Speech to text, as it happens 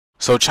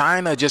So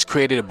China just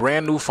created a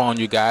brand new phone,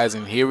 you guys,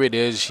 and here it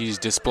is. She's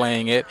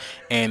displaying it,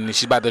 and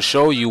she's about to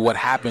show you what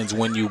happens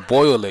when you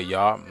boil it,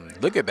 y'all.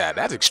 Look at that.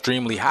 That's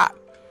extremely hot.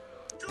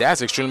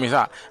 That's extremely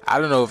hot. I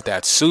don't know if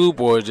that's soup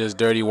or just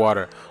dirty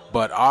water,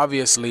 but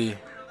obviously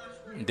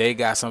they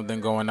got something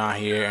going on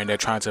here, and they're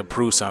trying to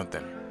prove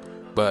something.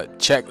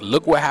 But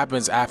look what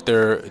happens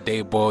after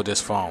they boil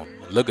this phone.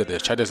 Look at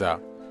this. Check this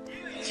out.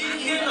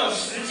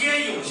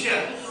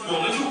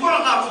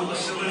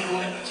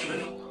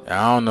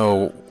 I don't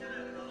know.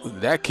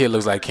 That kid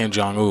looks like Kim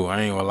Jong-un.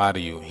 I ain't gonna lie to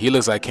you. He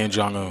looks like Kim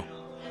Jong-un.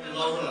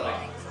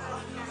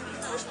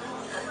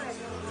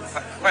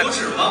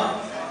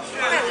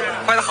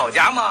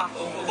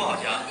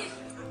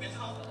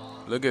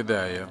 Look at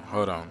that, yeah.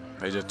 Hold on.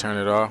 They just turn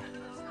it off.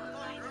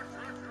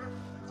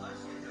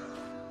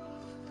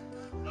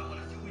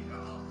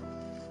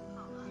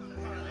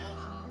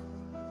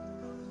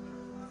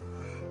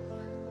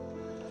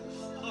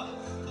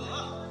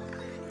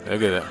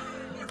 Look at that.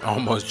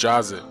 Almost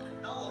draws it.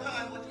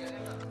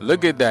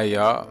 Look at that,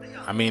 y'all.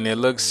 I mean, it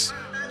looks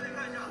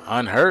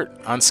unhurt,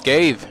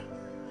 unscathed,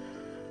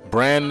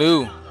 brand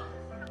new.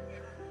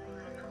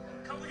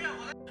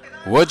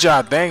 What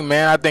y'all think,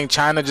 man? I think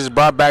China just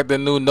brought back the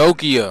new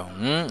Nokia.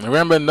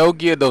 Remember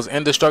Nokia, those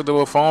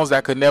indestructible phones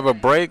that could never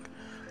break?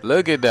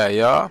 Look at that,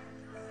 y'all.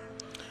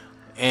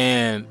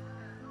 And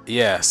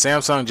yeah,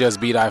 Samsung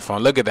just beat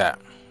iPhone. Look at that.